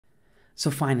So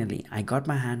finally, I got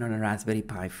my hand on a Raspberry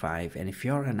Pi 5, and if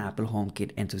you're an Apple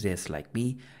HomeKit enthusiast like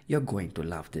me, you're going to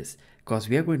love this because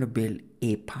we are going to build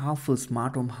a powerful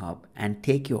smart home hub and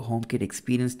take your HomeKit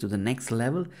experience to the next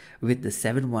level with the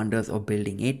 7 wonders of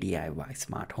building a DIY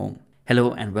smart home.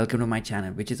 Hello and welcome to my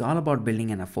channel, which is all about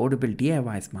building an affordable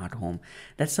DIY smart home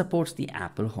that supports the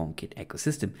Apple HomeKit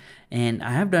ecosystem. And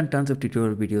I have done tons of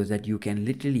tutorial videos that you can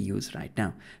literally use right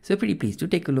now. So pretty please do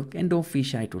take a look and don't feel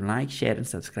shy to like, share and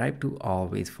subscribe to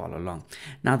always follow along.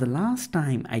 Now the last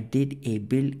time I did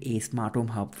build a smart home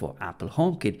hub for Apple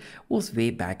HomeKit was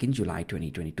way back in July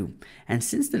 2022. And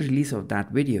since the release of that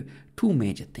video, two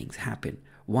major things happened.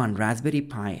 One, Raspberry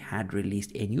Pi had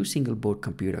released a new single board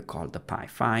computer called the Pi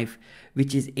 5,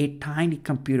 which is a tiny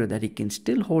computer that you can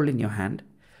still hold in your hand,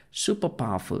 super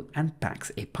powerful and packs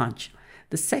a punch.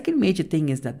 The second major thing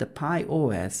is that the Pi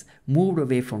OS moved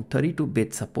away from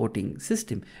 32-bit supporting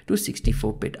system to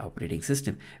 64-bit operating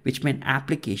system, which meant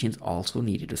applications also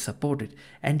needed to support it,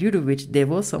 and due to which there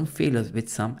were some failures with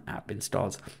some app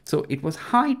installs. So it was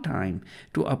high time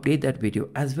to update that video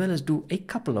as well as do a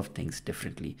couple of things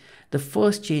differently. The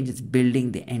first change is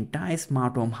building the entire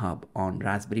smart home hub on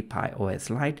Raspberry Pi OS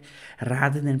Lite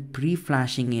rather than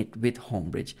pre-flashing it with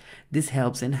Homebridge. This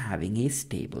helps in having a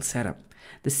stable setup.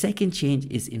 The second change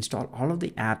is install all of the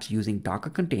apps using Docker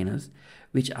containers,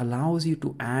 which allows you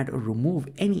to add or remove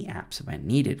any apps when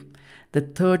needed. The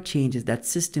third change is that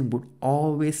system would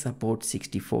always support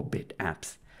 64-bit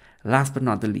apps. Last but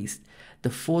not the least, the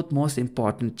fourth most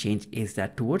important change is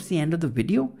that towards the end of the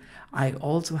video, I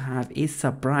also have a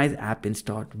surprise app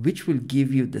installed which will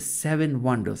give you the 7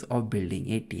 wonders of building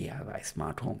a DIY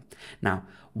smart home. Now,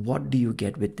 what do you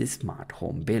get with this smart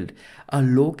home build? A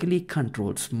locally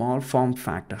controlled small form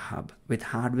factor hub with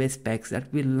hardware specs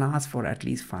that will last for at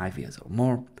least 5 years or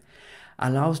more.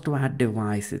 Allows to add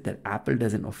devices that Apple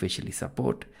doesn't officially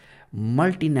support.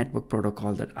 Multi-network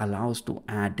protocol that allows to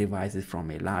add devices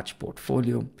from a large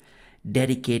portfolio.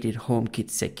 Dedicated HomeKit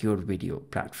secure video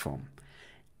platform.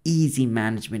 Easy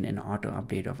management and auto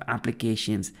update of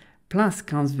applications, plus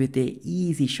comes with a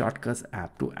easy shortcuts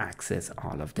app to access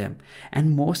all of them.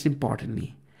 And most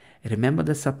importantly, remember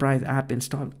the surprise app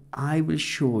install? I will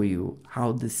show you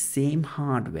how the same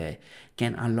hardware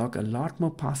can unlock a lot more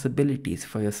possibilities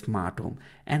for your smart home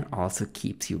and also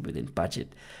keeps you within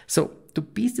budget. So to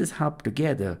piece this hub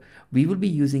together, we will be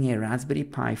using a Raspberry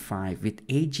Pi 5 with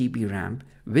 8 GB RAM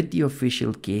with the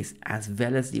official case as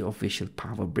well as the official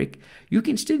power brick. You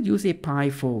can still use a Pi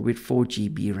 4 with 4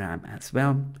 GB RAM as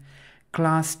well.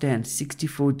 Class 10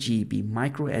 64 GB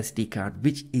micro SD card,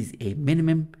 which is a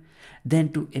minimum.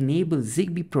 Then to enable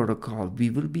Zigbee protocol, we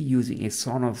will be using a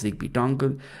Sonos Zigbee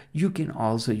dongle. You can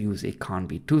also use a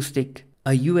Conbi 2 stick.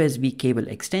 A USB cable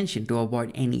extension to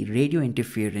avoid any radio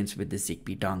interference with the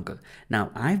Zigbee dongle.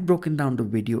 Now I've broken down the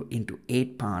video into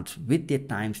 8 parts with their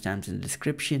timestamps in the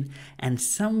description, and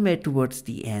somewhere towards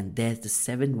the end there's the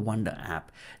 7 wonder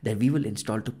app that we will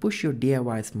install to push your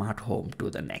DIY smart home to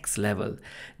the next level.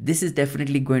 This is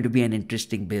definitely going to be an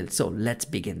interesting build, so let's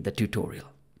begin the tutorial.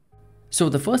 So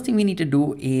the first thing we need to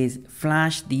do is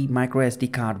flash the micro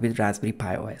SD card with Raspberry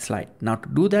Pi OS Lite. Now to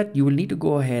do that, you will need to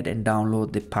go ahead and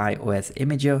download the Pi OS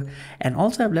imager, and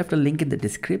also I've left a link in the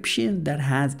description that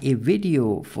has a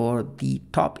video for the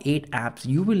top 8 apps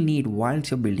you will need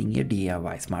whilst you're building your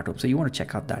DIY smart home. So you want to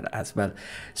check out that as well.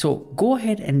 So go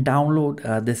ahead and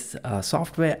download this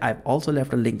software. I've also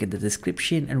left a link in the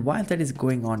description, and while that is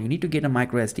going on, you need to get a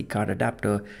micro SD card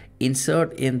adapter,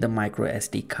 insert in the micro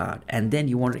SD card, and then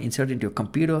you want to insert into your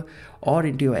computer or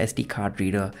into your SD card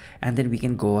reader, and then we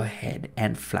can go ahead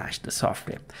and flash the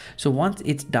software. So once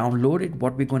it's downloaded,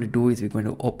 what we're going to do is we're going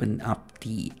to open up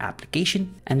the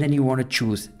application, and then you want to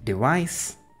choose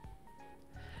device,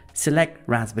 select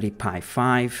Raspberry Pi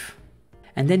 5,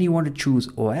 and then you want to choose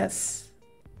OS.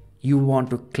 You want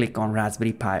to click on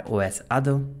Raspberry Pi OS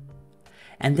Other,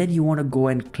 and then you want to go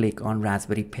and click on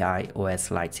Raspberry Pi OS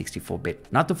Lite 64-bit,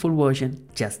 not the full version,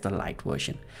 just the Lite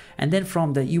version. And then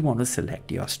from there, you want to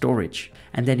select your storage,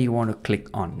 and then you want to click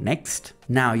on Next.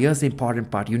 Now here's the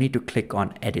important part. You need to click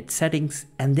on Edit Settings,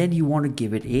 and then you want to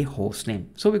give it a host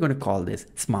name. So we're going to call this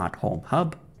Smart Home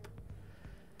Hub.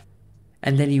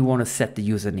 And then you want to set the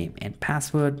username and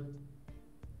password.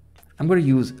 I'm going to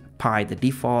use Pi the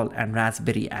default and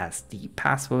Raspberry as the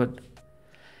password.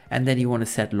 And then you want to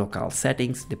set local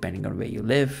settings depending on where you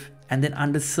live. And then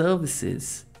under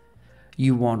services,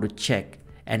 you want to check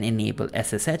and enable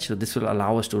SSH. So this will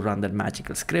allow us to run that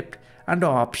magical script. Under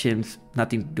options,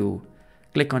 nothing to do.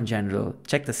 Click on general,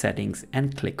 check the settings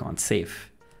and click on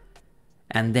save.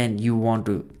 And then you want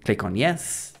to click on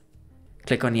yes.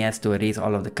 Click on yes to erase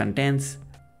all of the contents.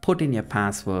 Put in your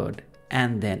password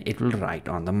and then it will write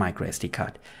on the micro SD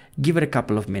card. Give it a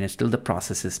couple of minutes till the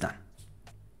process is done.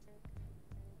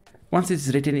 Once it's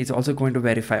written, it's also going to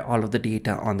verify all of the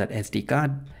data on that SD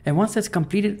card. And once that's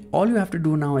completed, all you have to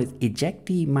do now is eject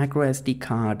the micro SD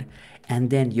card, and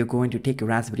then you're going to take a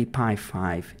Raspberry Pi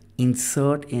 5,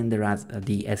 insert in the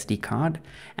SD card,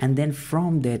 and then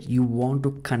from there you want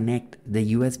to connect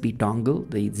the USB dongle,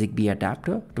 the Zigbee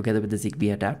adapter, together with the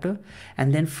Zigbee adapter,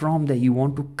 and then from there you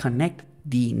want to connect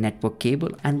the network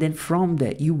cable, and then from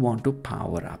there you want to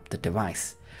power up the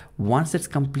device. Once that's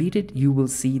completed, you will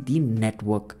see the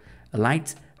network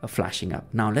lights are flashing up.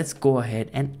 Now let's go ahead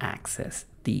and access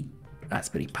the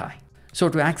Raspberry Pi. So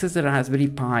to access the Raspberry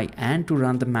Pi and to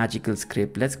run the magical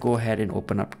script, let's go ahead and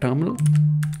open up terminal.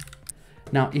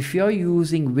 Now if you're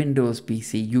using Windows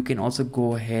PC, you can also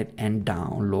go ahead and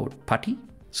download PuTTY.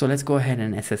 So let's go ahead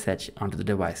and SSH onto the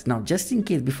device. Now, just in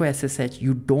case before SSH,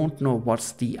 you don't know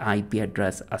what's the IP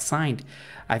address assigned,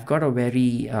 I've got a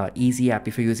very easy app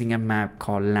if you're using a Mac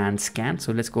called LAN Scan.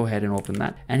 So let's go ahead and open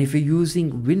that. And if you're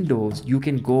using Windows, you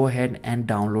can go ahead and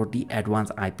download the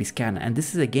advanced IP scanner. And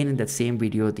this is again in that same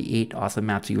video, the 8 awesome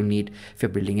apps you'll need if you're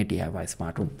building a DIY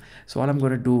smart home. So all I'm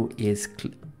going to do is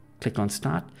click on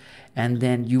start, and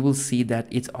then you will see that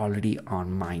it's already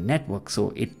on my network.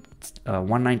 So it's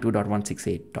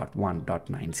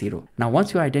 192.168.1.90. Now,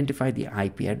 once you identify the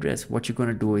IP address, what you're going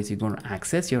to do is you're going to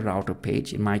access your router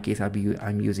page. In my case,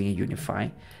 I'm using a Unify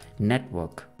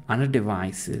network. Under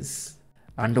devices,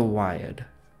 under wired,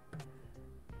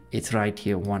 it's right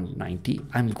here 190.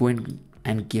 I'm going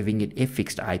and giving it a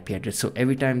fixed IP address. So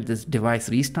every time this device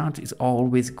restarts, it's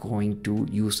always going to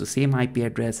use the same IP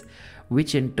address,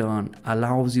 which in turn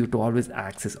allows you to always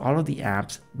access all of the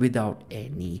apps without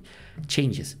any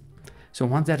changes. So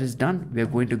once that is done, we're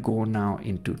going to go now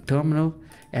into terminal,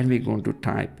 and we're going to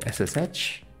type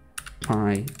SSH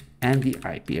Pi and the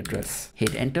IP address.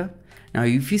 Hit enter. Now,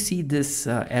 if you see this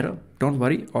error, don't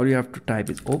worry. All you have to type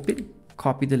is open,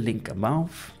 copy the link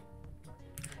above.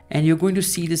 And you're going to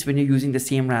see this when you're using the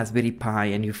same Raspberry Pi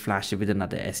and you flash it with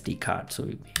another SD card. So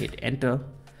you hit enter.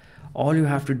 All you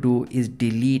have to do is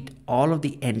delete all of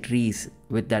the entries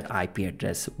with that IP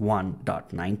address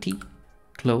 1.90,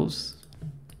 close,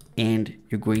 and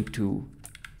you're going to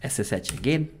SSH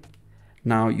again.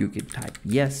 Now you can type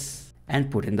yes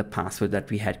and put in the password that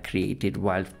we had created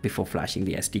before flashing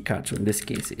the SD card. So in this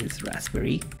case is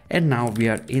Raspberry, and now we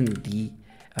are in the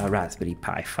Raspberry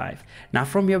Pi 5. Now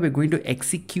from here, we're going to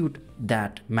execute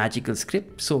that magical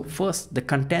script. So first, the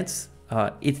contents,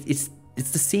 it's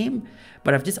the same,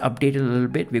 but I've just updated a little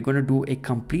bit. We're going to do a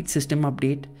complete system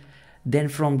update. Then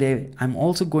from there, I'm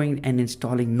also going and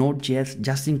installing Node.js,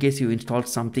 just in case you installed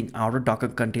something out of Docker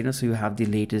container, so you have the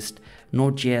latest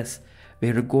Node.js.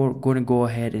 We're going to go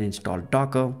ahead and install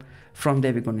Docker. From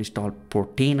there, we're going to install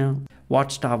Portainer,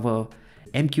 Watchtower,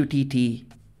 MQTT.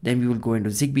 Then we will go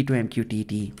into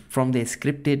Zigbee2MQTT. From there,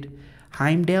 Scrypted,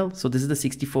 Heimdall. So this is the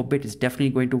 64-bit. It's definitely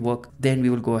going to work. Then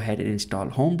we will go ahead and install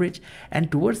Homebridge.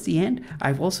 And towards the end,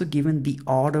 I've also given the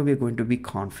order we're going to be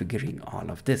configuring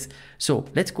all of this. So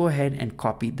let's go ahead and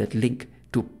copy that link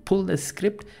to pull the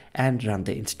script and run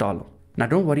the installer. Now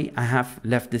don't worry, I have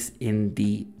left this in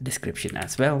the description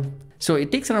as well. So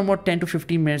it takes around about 10 to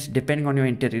 15 minutes depending on your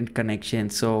internet connection.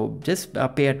 So just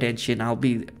pay attention. I'll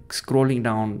be scrolling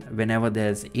down whenever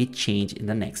there's a change in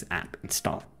the next app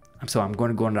install. So I'm going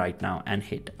to go on right now and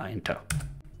hit enter.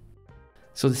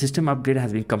 So the system upgrade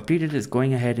has been completed. It's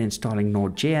going ahead and installing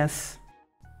Node.js.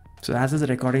 So as of the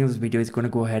recording of this video, it's going to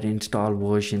go ahead and install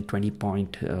version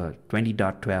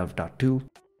 20.20.12.2.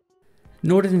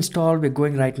 Node is installed. We're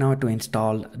going right now to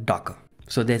install Docker.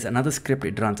 So there's another script.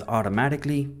 It runs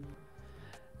automatically.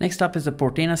 Next up is the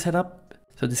Portainer setup.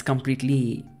 So this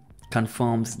completely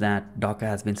confirms that Docker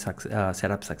has been set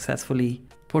up successfully.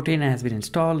 Portainer has been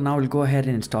installed. Now we'll go ahead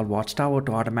and install Watchtower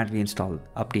to automatically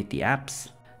update the apps.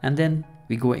 And then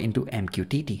we go into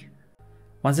MQTT.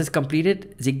 Once it's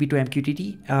completed,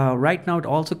 Zigbee2MQTT, right now it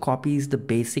also copies the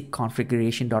basic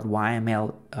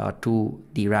configuration.yml to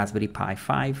the Raspberry Pi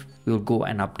 5. We'll go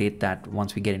and update that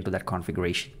once we get into that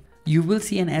configuration. You will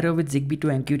see an error with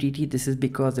Zigbee2MQTT. This is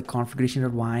because the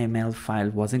configuration.yml file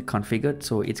wasn't configured,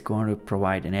 so it's going to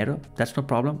provide an error. That's no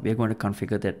problem. We're going to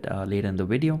configure that later in the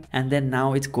video. And then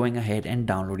now it's going ahead and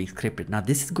downloading Scrypted. Now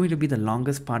this is going to be the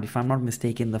longest part. If I'm not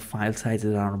mistaken, the file size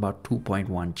is around about 2.1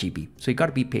 GB. So you got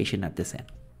to be patient at this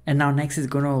end. And now next is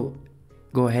going to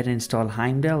go ahead and install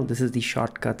Heimdall. This is the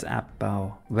shortcuts app,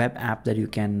 web app that you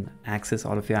can access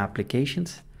all of your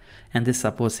applications. And this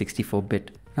supports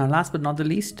 64-bit Now, last but not the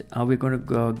least, we're going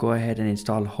to go ahead and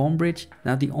install Homebridge.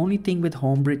 Now, the only thing with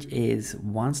Homebridge is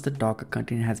once the Docker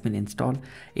container has been installed,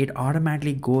 it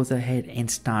automatically goes ahead and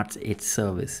starts its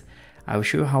service. I will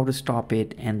show you how to stop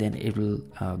it, and then it will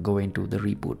go into the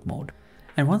reboot mode.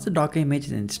 And once the Docker image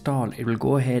is installed, it will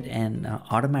go ahead and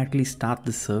automatically start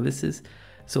the services.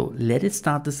 So let it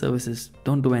start the services.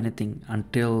 Don't do anything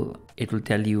until it will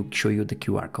show you the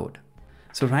QR code.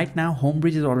 So right now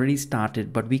Homebridge is already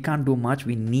started, but we can't do much.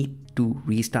 We need to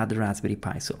restart the Raspberry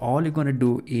Pi. So all you're going to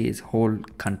do is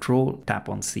hold Control, tap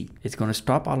on C. It's going to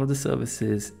stop all of the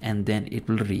services and then it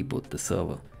will reboot the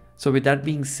server. So with that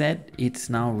being said, it's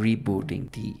now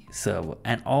rebooting the server.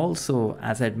 And also,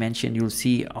 as I mentioned, you'll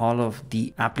see all of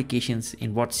the applications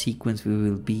in what sequence we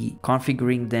will be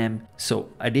configuring them. So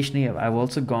additionally, I've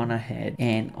also gone ahead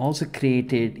and also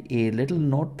created a little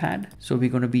notepad. So we're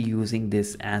going to be using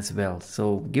this as well.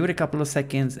 So give it a couple of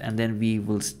seconds and then we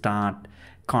will start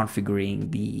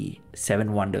configuring the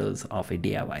 7 wonders of a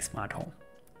DIY smart home.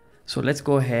 So let's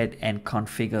go ahead and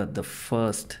configure the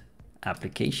first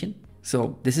application.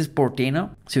 So this is Portainer.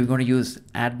 So we're going to use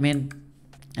admin,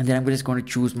 and then I'm just going to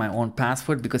choose my own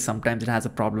password because sometimes it has a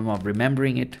problem of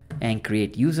remembering it, and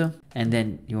create user. And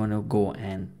then you want to go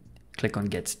and click on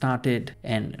get started.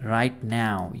 And right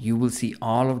now you will see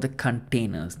all of the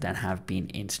containers that have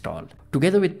been installed.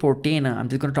 Together with Portainer, I'm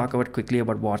just going to talk about quickly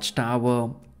about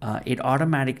Watchtower. It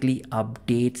automatically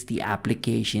updates the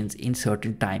applications in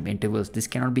certain time intervals. This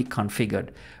cannot be configured,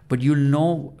 but you'll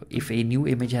know if a new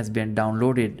image has been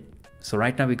downloaded. So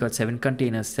right now we got 7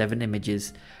 containers, 7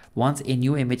 images. Once a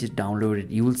new image is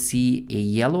downloaded, you will see a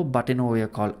yellow button over here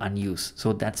called unused.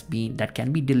 So that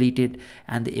can be deleted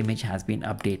and the image has been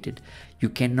updated. You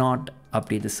cannot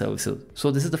update the service. So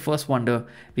this is the first wonder.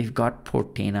 We've got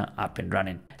Portainer up and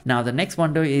running. Now the next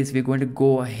wonder is we're going to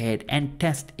go ahead and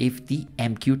test if the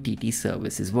MQTT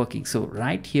service is working. So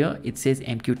right here it says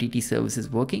MQTT service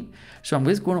is working. So I'm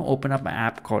just going to open up an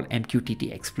app called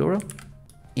MQTT Explorer,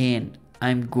 and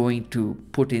I'm going to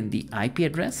put in the IP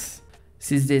address.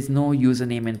 Since there's no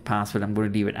username and password, I'm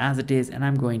going to leave it as it is, and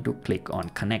I'm going to click on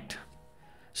connect.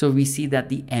 So we see that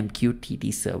the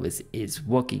MQTT service is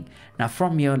working. Now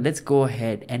from here, let's go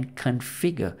ahead and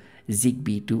configure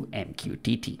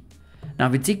Zigbee2MQTT.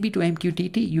 Now with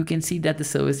Zigbee2MQTT, you can see that the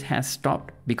service has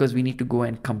stopped because we need to go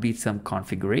and complete some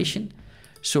configuration.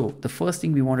 So the first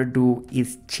thing we want to do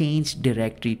is change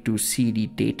directory to CD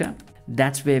data.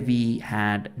 That's where we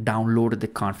had downloaded the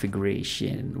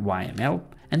configuration YML.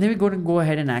 And then we're going to go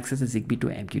ahead and access the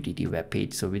Zigbee2MQTT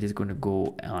webpage. So we're just going to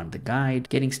go on the guide,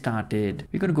 getting started.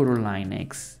 We're going to go to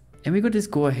Linux, and we're going to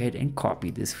just go ahead and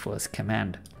copy this first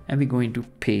command. And we're going to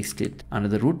paste it under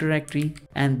the root directory.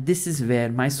 And this is where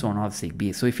my Sonos Zigbee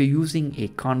is. So if you're using a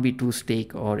conv2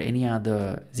 stake or any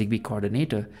other Zigbee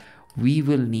coordinator, we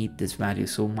will need this value.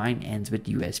 So mine ends with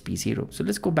USB 0. So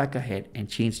let's go back ahead and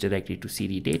change directory to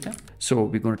CD data. So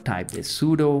we're going to type this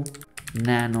sudo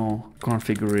nano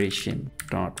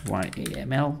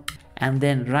configuration.yaml. And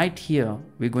then right here,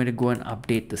 we're going to go and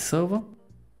update the server.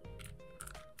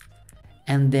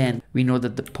 And then we know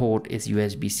that the port is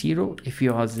USB 0. If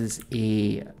yours is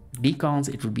a decons,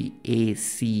 it will be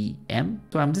ACM.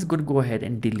 So I'm just going to go ahead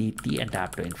and delete the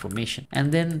adapter information.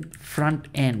 And then front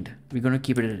end, we're going to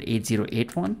keep it at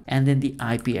 8081, and then the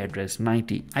IP address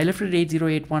 90. I left it at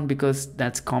 8081 because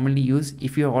that's commonly used.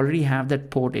 If you already have that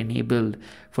port enabled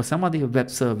for some other web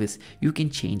service, you can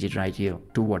change it right here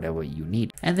to whatever you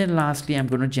need. And then lastly, I'm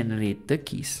going to generate the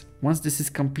keys. Once this is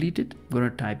completed, I'm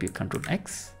going to type your Control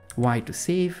X, Y to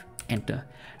save, enter.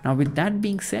 Now with that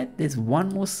being said, there's one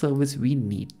more service we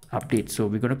need update. So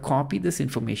we're going to copy this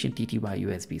information TTY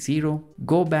USB 0,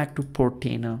 go back to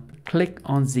Portainer, click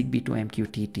on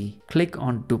Zigbee2MQTT, click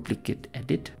on duplicate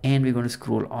edit, and we're going to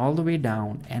scroll all the way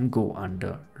down and go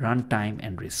under runtime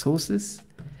and resources.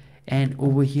 And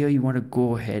over here, you want to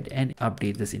go ahead and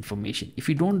update this information. If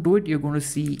you don't do it, you're going to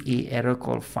see a error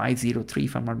called 503,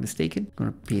 if I'm not mistaken. I'm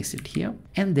going to paste it here,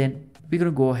 and then we're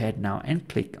going to go ahead now and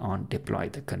click on deploy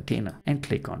the container and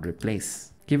click on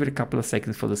replace. Give it a couple of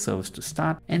seconds for the service to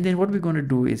start. And then what we're going to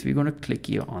do is we're going to click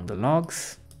here on the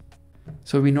logs.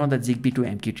 So we know that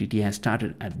Zigbee2MQTT has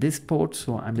started at this port.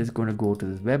 So I'm just going to go to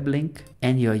this web link,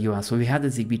 and here you are. So we have the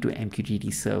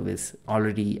Zigbee2MQTT service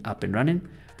already up and running.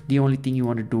 The only thing you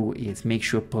want to do is make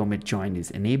sure permit join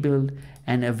is enabled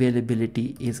and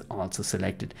availability is also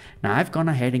selected. Now I've gone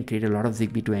ahead and created a lot of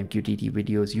Zigbee2MQTT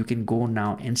videos. You can go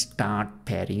now and start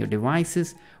pairing your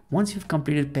devices. Once you've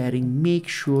completed pairing, make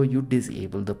sure you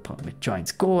disable the permit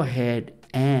joins. Go ahead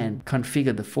and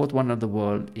configure the fourth one of the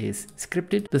world is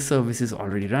Scrypted. The service is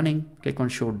already running. Click on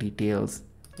show details.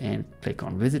 and click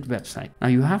on visit website. Now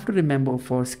you have to remember,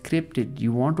 for scripted,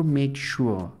 you want to make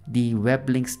sure the web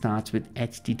link starts with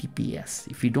HTTPS.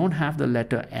 If you don't have the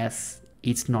letter S,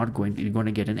 it's not going to, you're going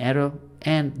to get an error,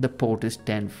 and the port is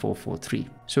 10443.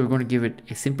 So we're going to give it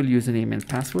a simple username and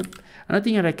password. Another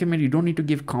thing I recommend, you don't need to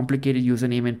give complicated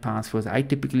username and passwords. I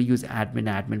typically use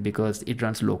admin because it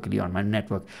runs locally on my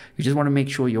network. You just want to make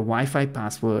sure your Wi-Fi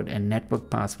password and network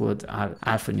passwords are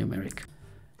alphanumeric.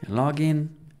 You log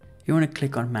in, you want to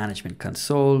click on Management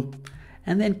Console,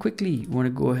 and then quickly you want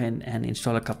to go ahead and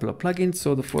install a couple of plugins.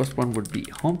 So the first one would be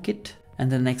HomeKit,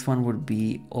 and the next one would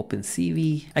be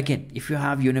OpenCV. Again, if you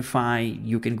have Unify,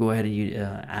 you can go ahead and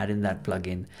add in that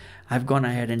plugin. I've gone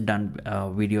ahead and done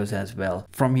videos as well.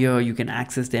 From here, you can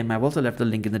access them. I've also left the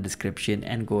link in the description,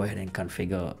 and go ahead and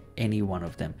configure any one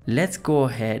of them. Let's go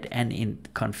ahead and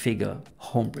configure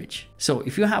Homebridge. So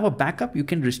if you have a backup, you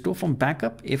can restore from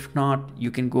backup. If not,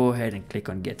 you can go ahead and click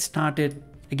on Get Started.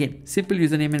 Again, simple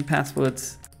username and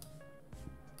passwords.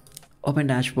 Open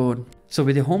dashboard. So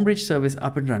with the Homebridge service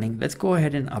up and running, let's go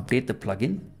ahead and update the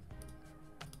plugin.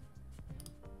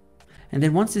 And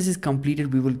then once this is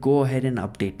completed, we will go ahead and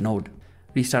update Node.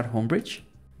 Restart Homebridge.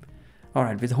 All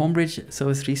right, with Homebridge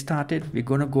service restarted, we're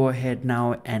going to go ahead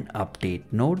now and update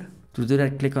Node. To do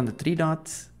that, click on the three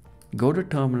dots, go to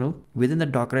terminal. Within the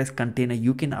Dockerized container,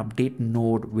 you can update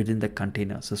Node within the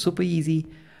container. So super easy.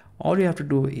 All you have to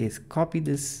do is copy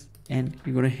this, and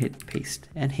you're going to hit paste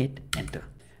and hit enter.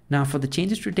 Now for the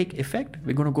changes to take effect,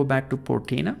 we're going to go back to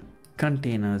Portainer,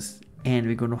 Containers, and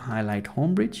we're going to highlight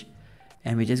Homebridge,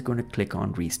 and we're just going to click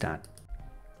on Restart.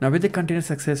 Now with the container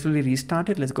successfully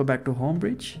restarted, let's go back to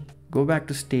Homebridge, go back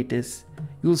to status.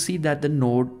 You'll see that the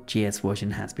Node.js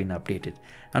version has been updated.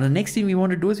 Now the next thing we want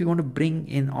to do is we want to bring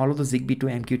in all of the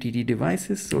Zigbee2MQTT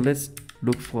devices. So let's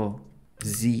look for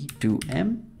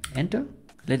Z2M, enter.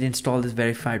 Let's install this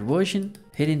verified version,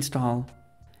 hit install.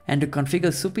 And to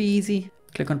configure, super easy.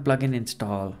 Click on plugin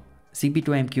install,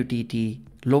 Zigbee2MQTT,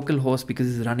 local host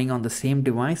because it's running on the same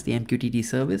device, the MQTT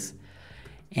service.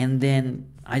 And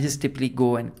then I just typically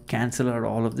go and cancel out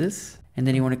all of this. And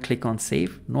then you want to click on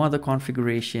save, no other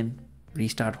configuration,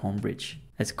 restart Homebridge.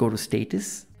 Let's go to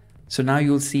status. So now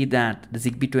you'll see that the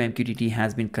Zigbee2MQTT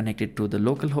has been connected to the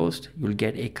local host. You'll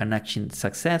get a connection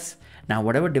success. Now,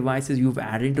 whatever devices you've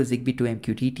added into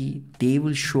Zigbee2MQTT, they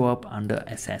will show up under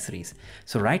accessories.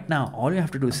 So right now, all you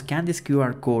have to do is scan this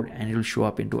QR code and it will show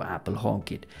up into Apple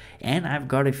HomeKit. And I've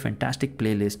got a fantastic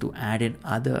playlist to add in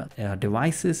other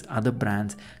devices, other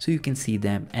brands, so you can see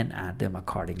them and add them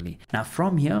accordingly. Now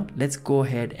from here, let's go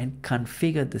ahead and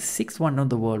configure the sixth one of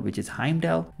the world, which is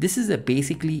Heimdall. This is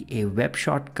basically a web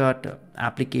shortcut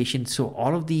application. So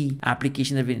all of the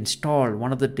applications that we installed,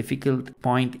 one of the difficult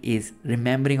point is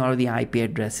remembering all of the IP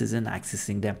addresses and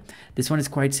accessing them. This one is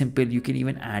quite simple. You can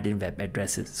even add in web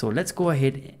addresses. So let's go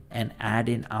ahead and add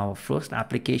in our first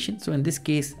application. So in this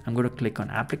case, I'm going to click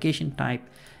on application type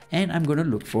and I'm going to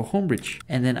look for Homebridge.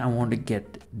 And then I want to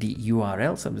get the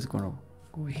URL. So I'm just going to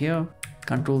go here,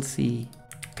 Control C,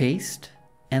 paste.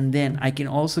 And then I can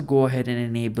also go ahead and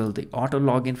enable the auto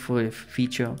login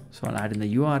feature. So I'll add in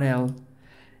the URL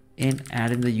and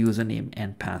add in the username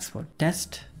and password.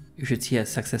 Test. You should see a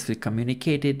successfully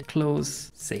communicated,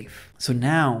 close, save. So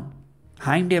now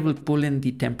Heimdall will pull in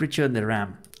the temperature and the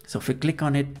RAM. So if we click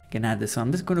on it, you can add this. So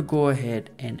I'm just going to go ahead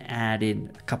and add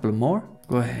in a couple more.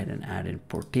 Go ahead and add in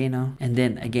Portainer. And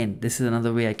then again, this is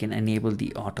another way I can enable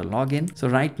the auto login. So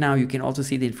right now you can also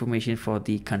see the information for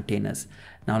the containers.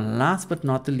 Now, last but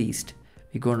not the least,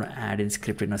 we're going to add in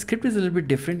Scrypted. Now, Scrypted is a little bit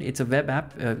different. It's a web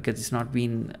app because it's not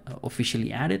been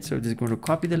officially added. So I'm just going to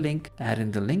copy the link, add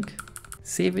in the link,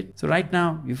 save it. So right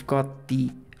now you've got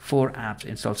the 4 apps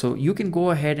installed. So you can go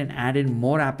ahead and add in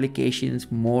more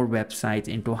applications, more websites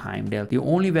into Heimdall. The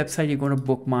only website you're going to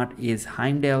bookmark is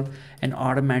Heimdall, and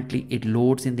automatically it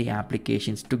loads in the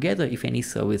applications together if any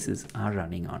services are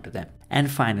running onto them. And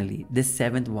finally, the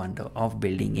 7th wonder of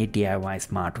building a DIY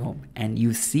smart home. And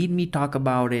you've seen me talk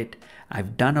about it.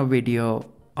 I've done a video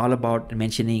all about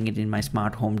mentioning it in my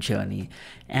smart home journey,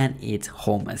 and it's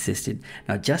Home Assistant.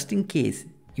 Now, just in case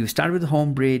you start with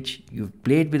Homebridge, you've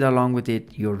played with along with it,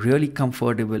 you're really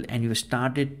comfortable, and you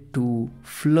started to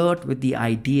flirt with the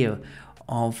idea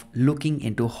of looking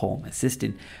into Home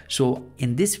Assistant. So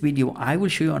in this video, I will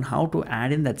show you on how to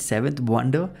add in that 7th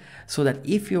wonder, so that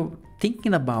if you're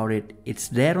thinking about it, it's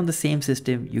there on the same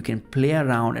system. You can play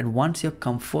around, and once you're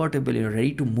comfortable, you're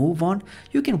ready to move on,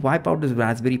 you can wipe out this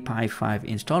Raspberry Pi 5,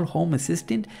 install Home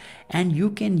Assistant, and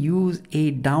you can use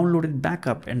a downloaded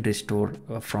backup and restore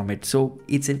from it. So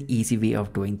it's an easy way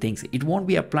of doing things. It won't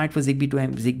be applied for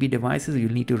Zigbee devices.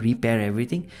 You'll need to repair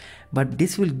everything, but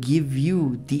this will give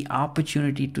you the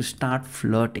opportunity to start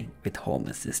flirting with Home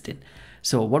Assistant.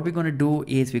 So what we're going to do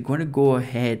is we're going to go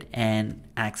ahead and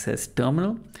access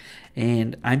terminal,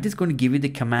 and I'm just going to give you the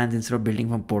commands instead of building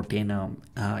from Portainer.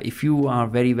 If you are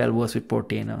very well versed with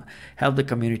Portainer, help the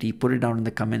community, put it down in the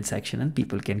comment section and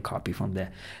people can copy from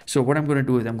there. So what I'm going to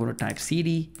do is I'm going to type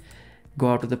cd,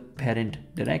 go out to the parent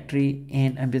directory,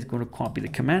 and I'm just going to copy the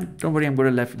command. Don't worry, I'm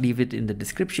going to leave it in the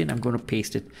description. I'm going to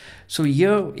paste it. So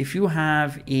here, if you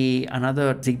have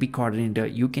another Zigbee coordinator,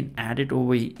 you can add it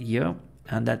over here.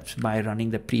 And that's by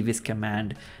running the previous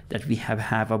command that we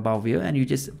have above here, and you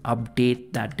just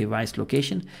update that device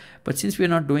location. But since we're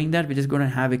not doing that, we're just going to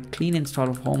have a clean install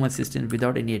of Home Assistant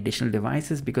without any additional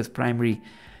devices, because primary,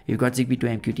 you've got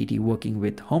Zigbee2MQTT working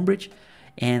with Homebridge,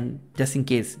 and just in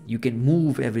case, you can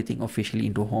move everything officially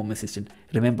into Home Assistant.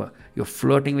 Remember, you're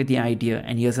flirting with the idea,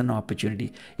 and here's an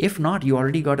opportunity. If not, you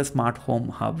already got a smart home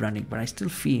hub running, but I still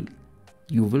feel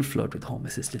you will flirt with Home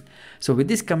Assistant. So with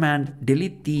this command,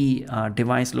 delete the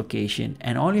device location,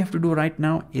 and all you have to do right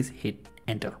now is hit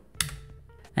enter.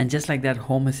 And just like that,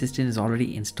 Home Assistant is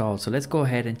already installed. So let's go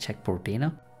ahead and check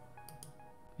Portainer.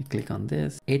 We click on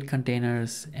this, 8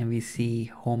 containers, and we see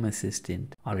Home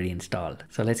Assistant already installed.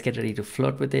 So let's get ready to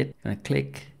flirt with it. I'm gonna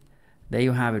click. There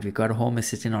you have it. We got Home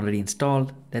Assistant already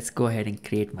installed. Let's go ahead and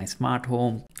create my smart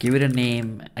home. Give it a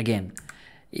name. Again,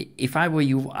 if I were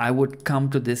you, I would come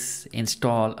to this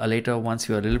install later once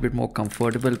you're a little bit more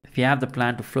comfortable. If you have the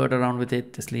plan to flirt around with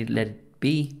it, just let it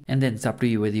be. And then it's up to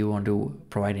you whether you want to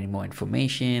provide any more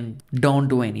information. Don't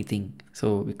do anything.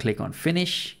 So we click on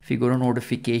finish. If you go to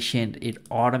notification, it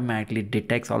automatically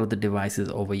detects all of the devices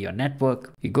over your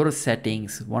network. You go to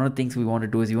settings. One of the things we want to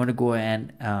do is you want to go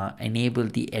and enable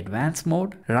the advanced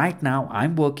mode. Right now,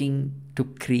 I'm working to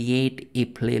create a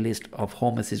playlist of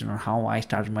Home Assistant on how I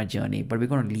started my journey, but we're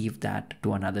going to leave that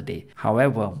to another day.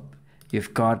 However,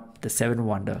 you've got the 7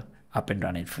 Wonder up and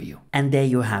running for you. And there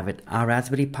you have it. Our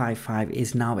Raspberry Pi 5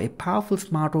 is now a powerful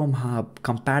smart home hub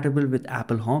compatible with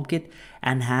Apple HomeKit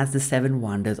and has the 7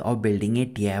 wonders of building a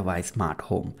DIY smart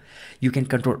home. You can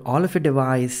control all of your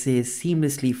devices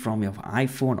seamlessly from your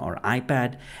iPhone or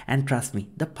iPad, and trust me,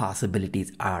 the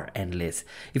possibilities are endless.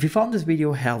 If you found this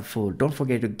video helpful, don't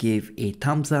forget to give a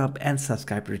thumbs up and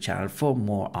subscribe to the channel for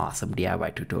more awesome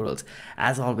DIY tutorials.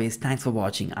 As always, thanks for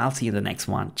watching. I'll see you in the next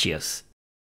one. Cheers.